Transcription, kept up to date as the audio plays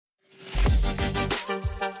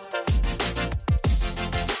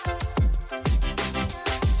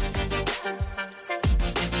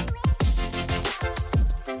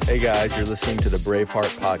Hey guys, you're listening to the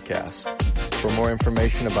Braveheart Podcast. For more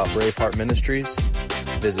information about Braveheart Ministries,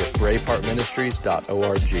 visit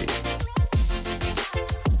braveheartministries.org.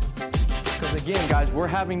 Because again, guys, we're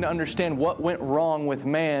having to understand what went wrong with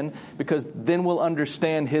man, because then we'll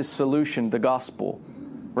understand his solution, the gospel,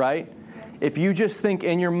 right? If you just think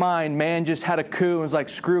in your mind, man just had a coup and was like,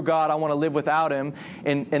 screw God, I want to live without him,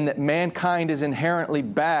 and that mankind is inherently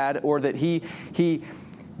bad, or that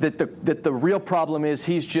that the real problem is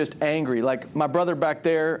he's just angry. Like my brother back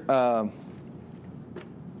there,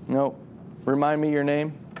 remind me your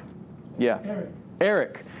name? Yeah.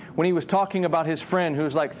 Eric. When he was talking about his friend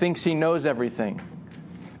who's like thinks he knows everything.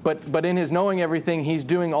 But in his knowing everything, he's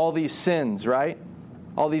doing all these sins, right?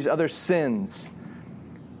 All these other sins.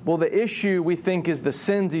 Well, the issue we think is the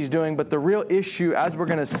sins he's doing, but the real issue, as we're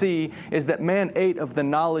going to see, is that man ate of the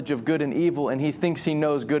knowledge of good and evil, and he thinks he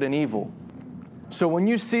knows good and evil. So when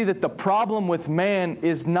you see that the problem with man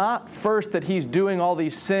is not first that he's doing all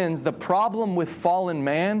these sins, the problem with fallen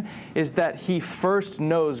man is that he first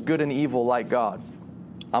knows good and evil like God.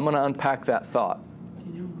 I'm going to unpack that thought.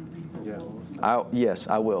 Can you repeat that? Yes,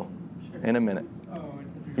 I will. In a minute.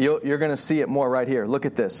 You're going to see it more right here. Look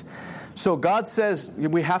at this. So God says,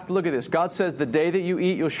 we have to look at this. God says, the day that you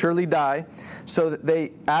eat, you'll surely die. So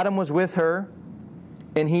that Adam was with her,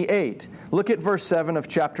 and he ate. Look at verse 7 of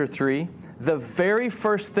chapter 3. The very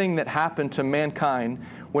first thing that happened to mankind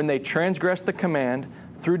when they transgressed the command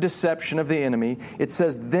through deception of the enemy, it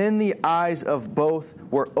says, then the eyes of both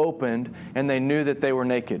were opened, and they knew that they were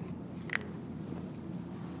naked.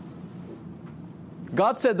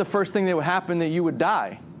 God said the first thing that would happen, that you would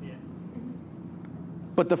die.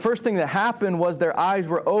 But the first thing that happened was their eyes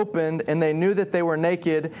were opened, and they knew that they were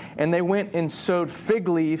naked, and they went and sewed fig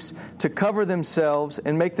leaves to cover themselves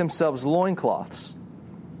and make themselves loincloths.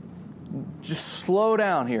 Just slow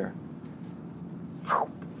down here.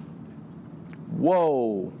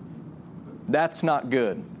 Whoa. That's not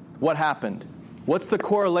good. What happened? What's the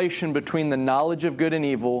correlation between the knowledge of good and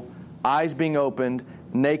evil, eyes being opened,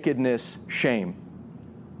 nakedness, shame?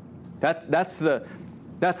 That's the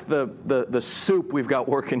soup we've got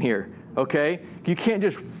working here. Okay? You can't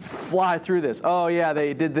just fly through this. Oh yeah,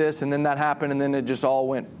 they did this and then that happened and then it just all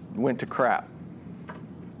went to crap.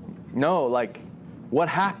 No, what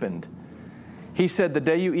happened? He said, the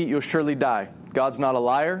day you eat, you'll surely die. God's not a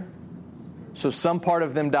liar. So some part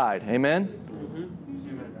of them died. Amen?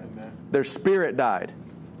 Mm-hmm. Their spirit died.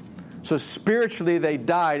 So spiritually they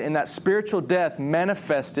died, and that spiritual death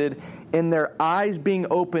manifested in their eyes being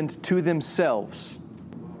opened to themselves.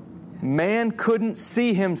 Man couldn't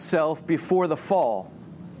see himself before the fall.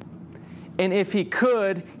 And if he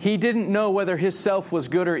could, he didn't know whether his self was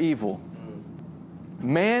good or evil.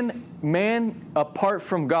 Man, apart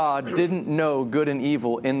from God, didn't know good and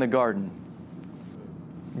evil in the garden.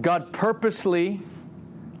 God purposely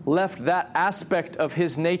left that aspect of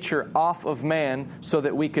his nature off of man so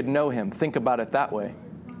that we could know him. Think about it that way.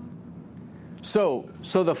 So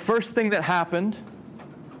the first thing that happened,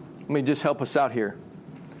 let me just help us out here,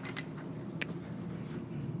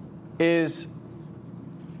 is,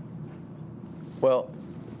 they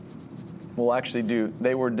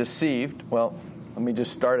were deceived. Well, let me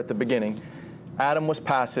just start at the beginning. Adam was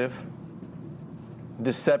passive.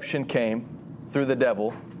 Deception came through the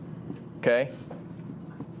devil. Okay?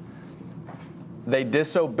 They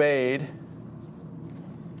disobeyed.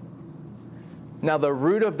 Now, the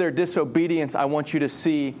root of their disobedience, I want you to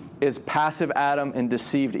see, is passive Adam and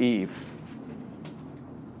deceived Eve.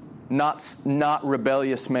 Not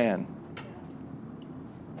rebellious man.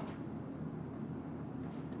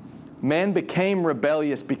 Man became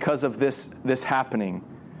rebellious because of this happening.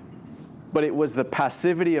 But it was the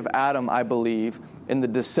passivity of Adam, I believe, and the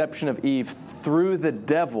deception of Eve through the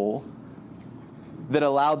devil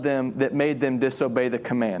that made them disobey the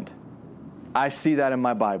command. I see that in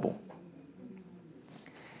my Bible.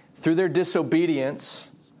 Through their disobedience,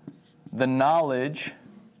 the knowledge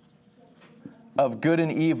of good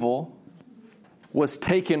and evil was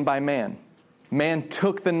taken by man. Man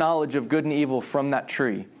took the knowledge of good and evil from that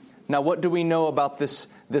tree. Now, what do we know about this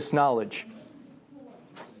knowledge?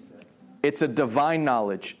 It's a divine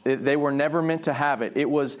knowledge. They were never meant to have it. It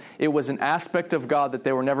was an aspect of God that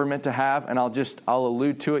they were never meant to have, and I'll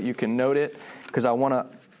allude to it. You can note it because I want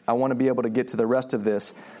to be able to get to the rest of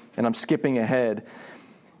this, and I'm skipping ahead.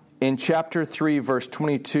 In chapter 3, verse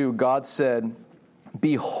 22, God said,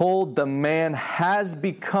 "Behold, the man has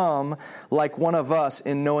become like one of us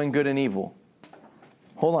in knowing good and evil."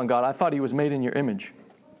 Hold on, God. I thought he was made in your image.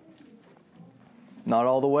 Not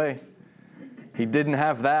all the way. He didn't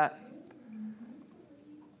have that.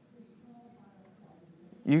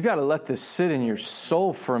 You got to let this sit in your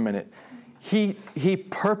soul for a minute. He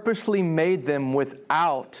purposely made them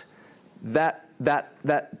without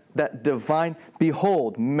that divine.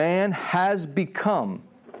 Behold, man has become,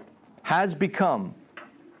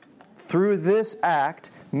 through this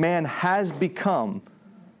act, man has become.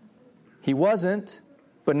 He wasn't,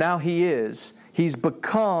 but now he is. He's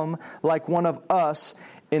become like one of us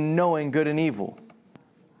in knowing good and evil.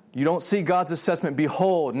 You don't see God's assessment,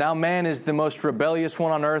 behold, now man is the most rebellious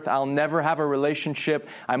one on earth. I'll never have a relationship.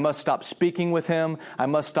 I must stop speaking with him. I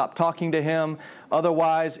must stop talking to him.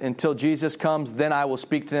 Otherwise, until Jesus comes, then I will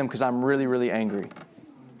speak to them because I'm really, really angry.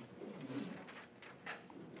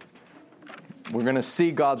 We're going to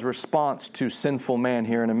see God's response to sinful man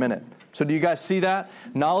here in a minute. So do you guys see that?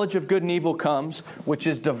 Knowledge of good and evil comes, which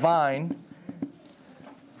is divine.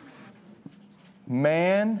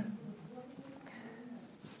 Man's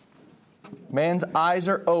eyes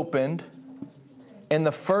are opened, and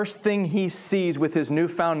the first thing he sees with his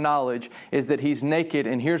newfound knowledge is that he's naked,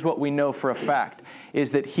 and here's what we know for a fact,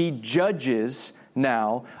 is that he judges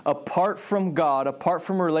now, apart from God, apart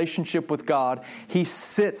from a relationship with God. He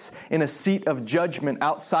sits in a seat of judgment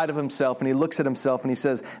outside of himself, and he looks at himself and he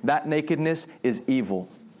says, that nakedness is evil.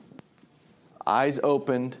 Eyes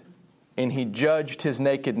opened, and he judged his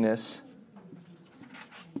nakedness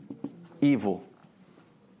evil.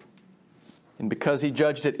 And because he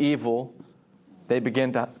judged it evil,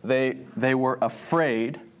 they were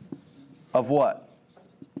afraid of what?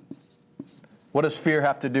 What does fear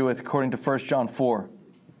have to do with, according to 1 John 4?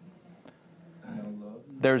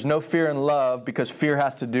 There's no fear in love because fear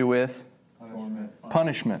has to do with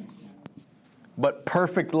punishment. But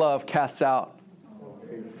perfect love casts out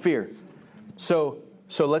fear. So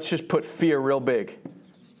let's just put fear real big.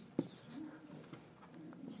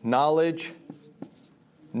 Knowledge,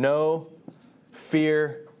 no,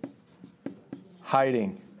 fear,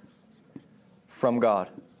 hiding from God.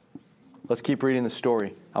 Let's keep reading the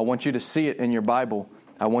story. I want you to see it in your Bible.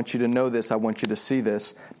 I want you to know this. I want you to see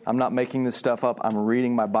this. I'm not making this stuff up. I'm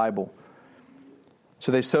reading my Bible.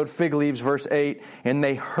 So they sewed fig leaves, verse 8, and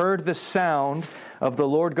they heard the sound of the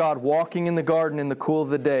Lord God walking in the garden in the cool of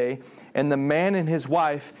the day, and the man and his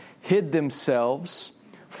wife hid themselves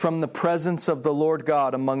from the presence of the Lord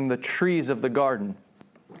God among the trees of the garden.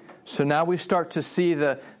 So now we start to see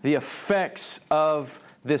the effects of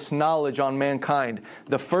this knowledge on mankind.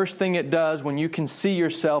 The first thing it does when you can see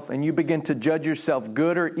yourself and you begin to judge yourself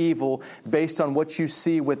good or evil based on what you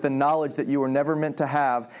see with the knowledge that you were never meant to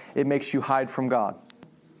have, it makes you hide from God.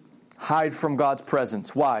 Hide from God's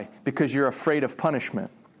presence. Why? Because you're afraid of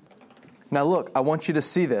punishment. Now look, I want you to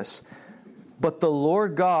see this. But the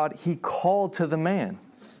Lord God, He called to the man.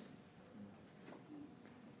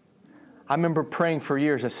 I remember praying for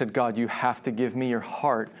years. I said, God, you have to give me your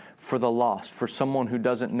heart for the lost, for someone who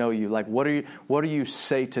doesn't know you. Like, what do you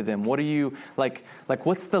say to them? What do you, like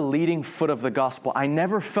what's the leading foot of the gospel? I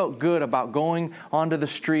never felt good about going onto the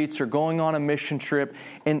streets or going on a mission trip,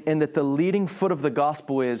 and that the leading foot of the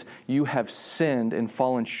gospel is, you have sinned and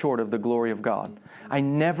fallen short of the glory of God. I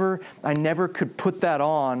never could put that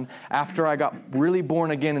on after I got really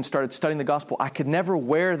born again and started studying the gospel. I could never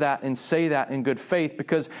wear that and say that in good faith,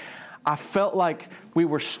 because I felt like we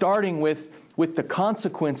were starting with the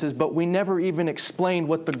consequences, but we never even explained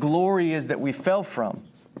what the glory is that we fell from.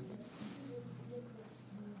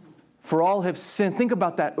 For all have sinned. Think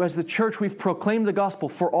about that. As the church, we've proclaimed the gospel.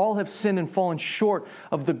 For all have sinned and fallen short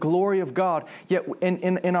of the glory of God. Yet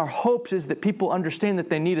in our hopes is that people understand that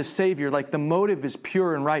they need a Savior. Like, the motive is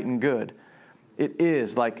pure and right and good. It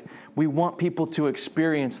is. Like, we want people to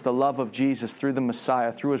experience the love of Jesus through the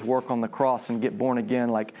Messiah, through His work on the cross, and get born again.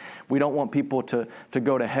 Like, we don't want people to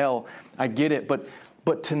go to hell. I get it.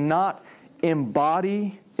 But to not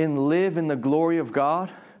embody and live in the glory of God,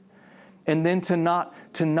 and then to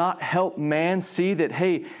not help man see that,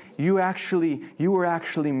 hey, you were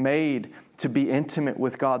actually made to be intimate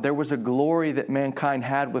with God. There was a glory that mankind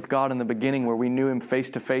had with God in the beginning where we knew Him face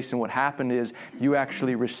to face, and what happened is you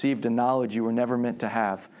actually received a knowledge you were never meant to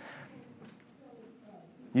have.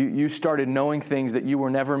 You started knowing things that you were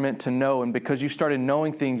never meant to know, and because you started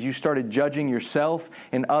knowing things, you started judging yourself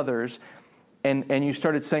and others, and you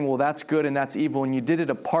started saying, well, that's good and that's evil, and you did it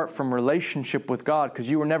apart from relationship with God because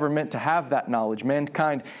you were never meant to have that knowledge.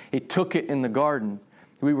 Mankind, it took it in the garden.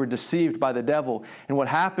 We were deceived by the devil. And what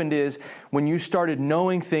happened is, when you started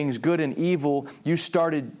knowing things, good and evil,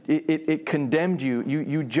 it condemned you.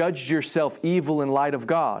 You judged yourself evil in light of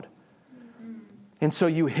God. And so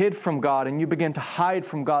you hid from God, and you began to hide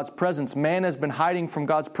from God's presence. Man has been hiding from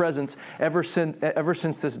God's presence ever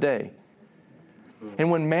since this day.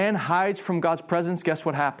 And when man hides from God's presence, guess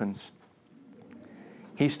what happens?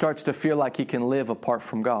 he starts to feel like he can live apart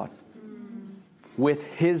from God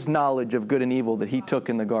with his knowledge of good and evil that he took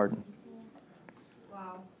in the garden.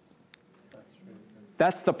 Wow.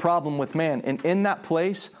 That's the problem with man. And in that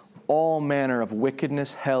place, all manner of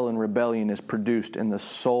wickedness, hell, and rebellion is produced in the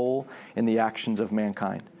soul and the actions of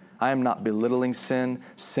mankind. I am not belittling sin.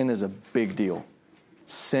 Sin is a big deal.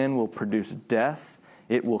 Sin will produce death.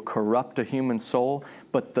 It will corrupt a human soul.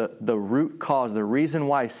 But the root cause, the reason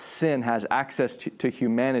why sin has access to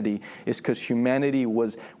humanity is because humanity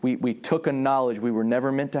was, we took a knowledge we were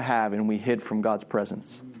never meant to have and we hid from God's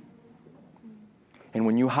presence. And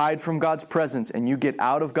when you hide from God's presence and you get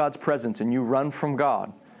out of God's presence and you run from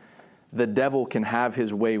God, the devil can have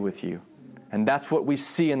his way with you. And that's what we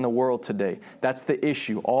see in the world today. That's the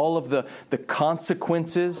issue. All of the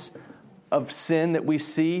consequences of sin that we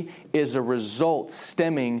see is a result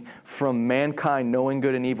stemming from mankind knowing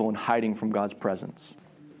good and evil and hiding from God's presence.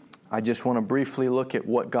 I just want to briefly look at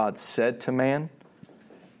what God said to man,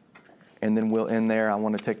 and then we'll end there. I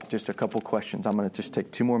want to take just a couple questions. I'm going to just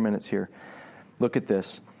take 2 more minutes here. Look at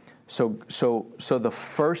this. So the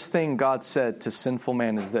first thing God said to sinful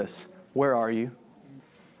man is this: where are you?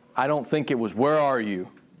 I don't think it was, where are you?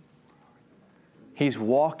 He's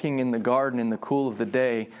walking in the garden in the cool of the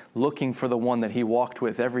day, looking for the one that he walked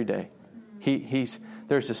with every day.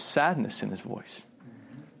 There's a sadness in his voice.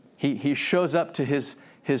 He shows up to his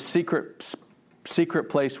secret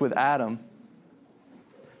place with Adam.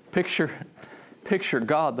 Picture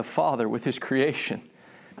God the Father with his creation.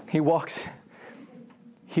 He walks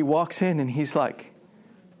in and he's like,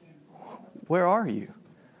 where are you?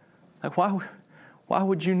 Like, why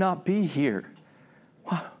would you not be here?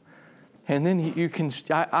 Why? And then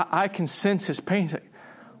I can sense his pain. He's like,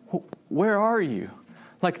 where are you?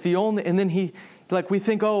 And then we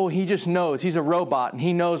think, oh, he just knows. He's a robot and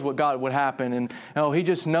he knows what God would happen. And he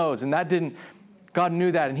just knows. And God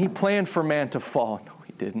knew that. And he planned for man to fall. No,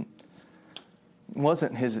 he didn't.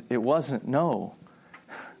 It wasn't, no.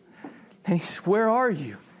 And he says, where are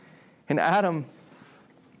you? And Adam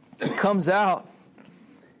comes out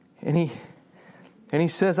and he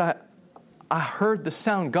says, I heard the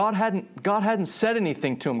sound. God hadn't said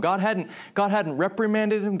anything to him. God hadn't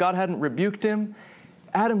reprimanded him. God hadn't rebuked him.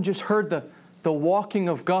 Adam just heard the walking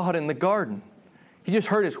of God in the garden. He just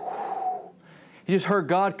heard he just heard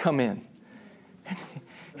God come in.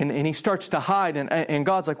 And he starts to hide. And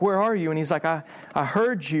God's like, where are you? And he's like, I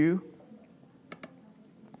heard you.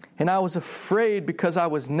 And I was afraid because I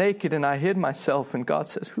was naked and I hid myself. And God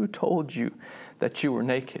says, who told you that you were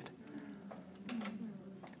naked?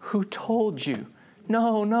 Who told you?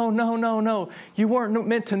 No. You weren't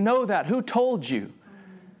meant to know that. Who told you?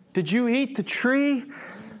 Did you eat the tree?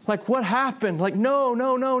 Like, what happened? Like,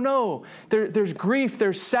 no. There's grief,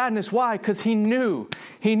 there's sadness. Why? Because he knew.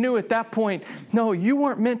 He knew at that point, no, you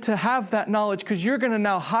weren't meant to have that knowledge because you're going to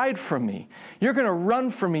now hide from me. You're going to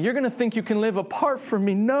run from me. You're going to think you can live apart from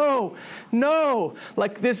me. No.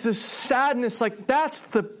 Like, this is sadness. Like, that's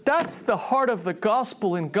the heart of the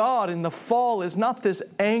gospel in God in the fall, is not this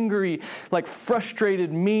angry, like,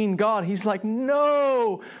 frustrated, mean God. He's like,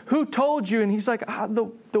 no. Who told you? And he's like,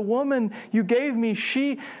 the woman you gave me,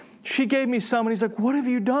 she gave me some. And he's like, what have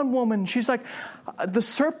you done, woman? She's like, the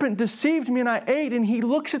serpent deceived me and I ate. And he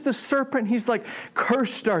looks at the serpent and he's like,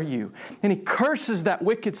 cursed are you. And he curses that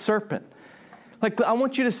wicked serpent. Like, I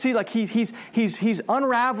want you to see, like, he's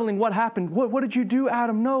unraveling what happened. What did you do,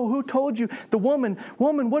 Adam? No, who told you? The woman,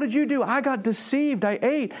 what did you do? I got deceived. I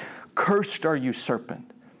ate. Cursed are you, serpent.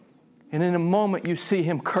 And in a moment you see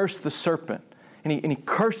him curse the serpent. And he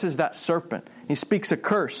curses that serpent. He speaks a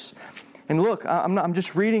curse. And look, I'm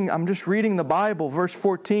just reading the Bible, verse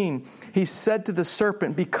 14. He said to the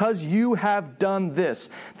serpent, because you have done this.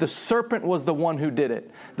 The serpent was the one who did it.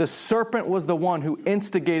 The serpent was the one who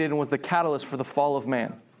instigated and was the catalyst for the fall of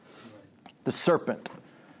man. The serpent.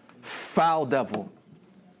 Foul devil.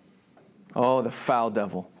 Oh, the foul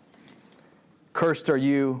devil. Cursed are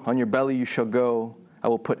you, on your belly you shall go. I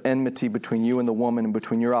will put enmity between you and the woman, and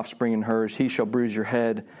between your offspring and hers. He shall bruise your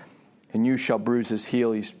head, and you shall bruise his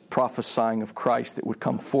heel. He's prophesying of Christ that would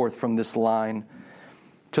come forth from this line.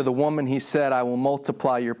 To the woman he said, I will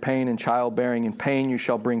multiply your pain in childbearing. In pain you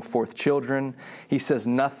shall bring forth children. He says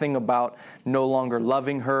nothing about no longer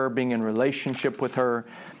loving her, being in relationship with her.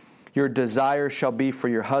 Your desire shall be for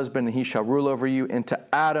your husband, and he shall rule over you. And to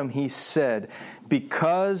Adam he said,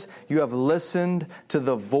 because you have listened to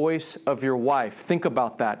the voice of your wife. Think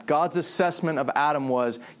about that. God's assessment of Adam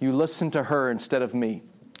was, you listened to her instead of me.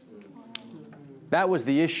 That was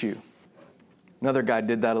the issue. Another guy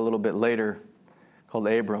did that a little bit later, called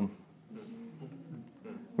Abram.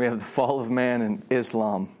 We have the fall of man in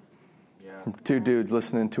Islam. From 2 dudes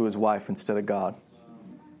listening to his wife instead of God.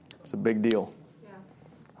 It's a big deal. Yeah.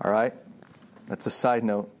 All right? That's a side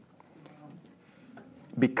note.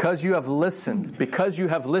 Because you have listened, because you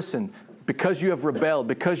have rebelled,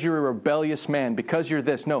 because you're a rebellious man, because you're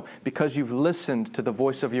this. No, because you've listened to the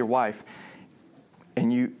voice of your wife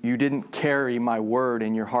and you didn't carry my word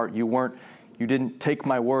in your heart. You didn't take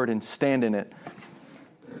my word and stand in it.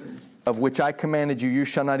 Of which I commanded you, you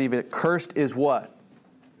shall not eat it. Cursed is what?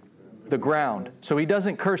 The ground. So he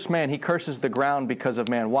doesn't curse man, he curses the ground because of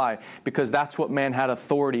man. Why? Because that's what man had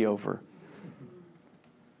authority over.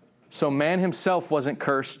 So man himself wasn't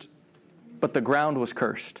cursed, but the ground was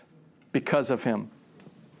cursed because of him.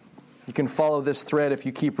 You can follow this thread if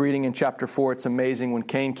you keep reading in chapter 4. It's amazing when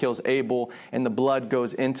Cain kills Abel and the blood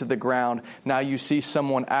goes into the ground. Now you see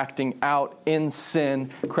someone acting out in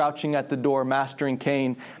sin, crouching at the door, mastering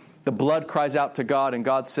Cain. The blood cries out to God, and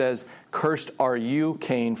God says, "Cursed are you,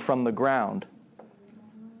 Cain, from the ground."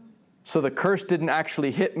 So the curse didn't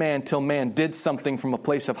actually hit man till man did something from a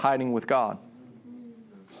place of hiding with God.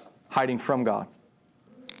 Hiding from God.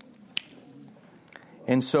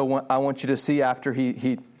 And so I want you to see after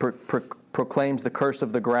he proclaims the curse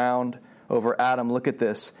of the ground over Adam, look at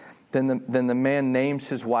this. Then the man names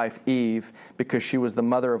his wife Eve because she was the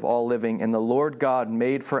mother of all living. And the Lord God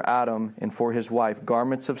made for Adam and for his wife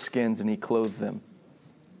garments of skins, and he clothed them.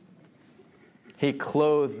 He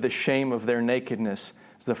clothed the shame of their nakedness.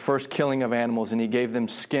 It's the first killing of animals, and he gave them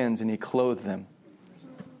skins, and he clothed them.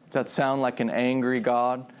 Does that sound like an angry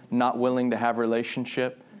God, not willing to have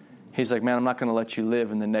relationship? He's like, man, I'm not going to let you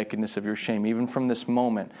live in the nakedness of your shame. Even from this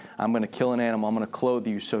moment, I'm going to kill an animal. I'm going to clothe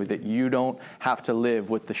you so that you don't have to live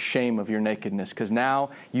with the shame of your nakedness. Because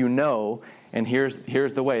now you know, and here's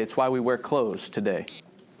the way. It's why we wear clothes today.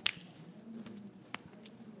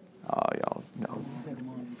 Oh, y'all, no.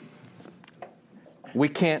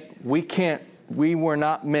 We were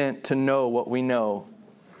not meant to know what we know.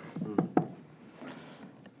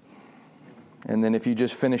 And then if you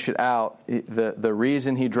just finish it out, the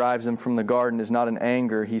reason he drives them from the garden is not in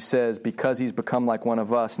anger. He says, because he's become like one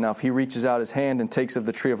of us. Now, if he reaches out his hand and takes of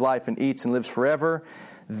the tree of life and eats and lives forever,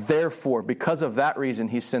 therefore, because of that reason,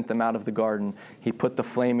 he sent them out of the garden. He put the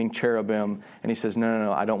flaming cherubim, and he says,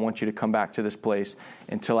 no, I don't want you to come back to this place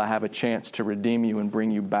until I have a chance to redeem you and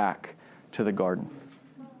bring you back to the garden.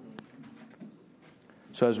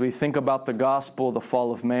 So as we think about the gospel, the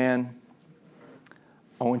fall of man,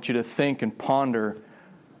 I want you to think and ponder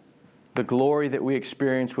the glory that we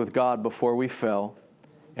experienced with God before we fell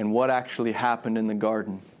and what actually happened in the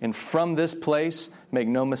garden. And from this place, make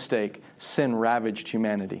no mistake, sin ravaged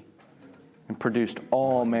humanity and produced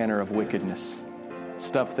all manner of wickedness.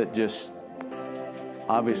 Stuff that just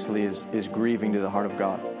obviously is grieving to the heart of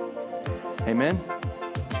God. Amen?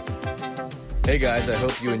 Hey guys, I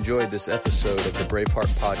hope you enjoyed this episode of the Braveheart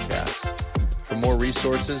Podcast. For more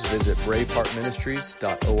resources, visit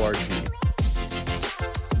braveheartministries.org.